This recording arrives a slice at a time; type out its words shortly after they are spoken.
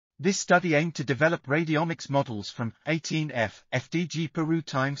This study aimed to develop radiomics models from 18F FDG Peru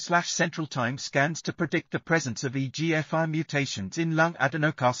time/central time scans to predict the presence of EGFR mutations in lung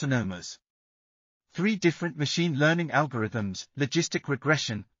adenocarcinomas. 3 different machine learning algorithms, logistic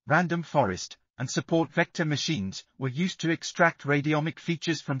regression, random forest, and support vector machines, were used to extract radiomic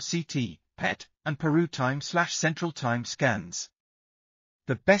features from CT, PET, and Peru time/central time scans.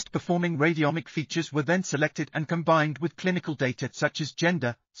 The best-performing radiomic features were then selected and combined with clinical data such as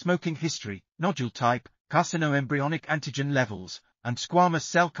gender, smoking history, nodule type, carcinoembryonic antigen levels, and squamous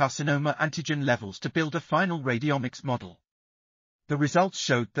cell carcinoma antigen levels to build a final radiomics model. The results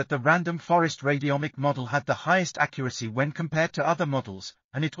showed that the random forest radiomic model had the highest accuracy when compared to other models,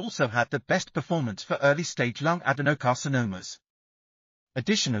 and it also had the best performance for early-stage lung adenocarcinomas.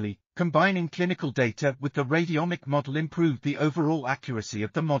 Additionally, combining clinical data with the radiomic model improved the overall accuracy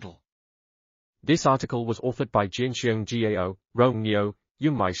of the model. This article was authored by Jianxiong Gao, Rong,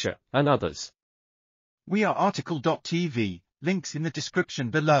 Yunmei, and others. We are RTCLTV, links in the description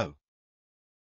below.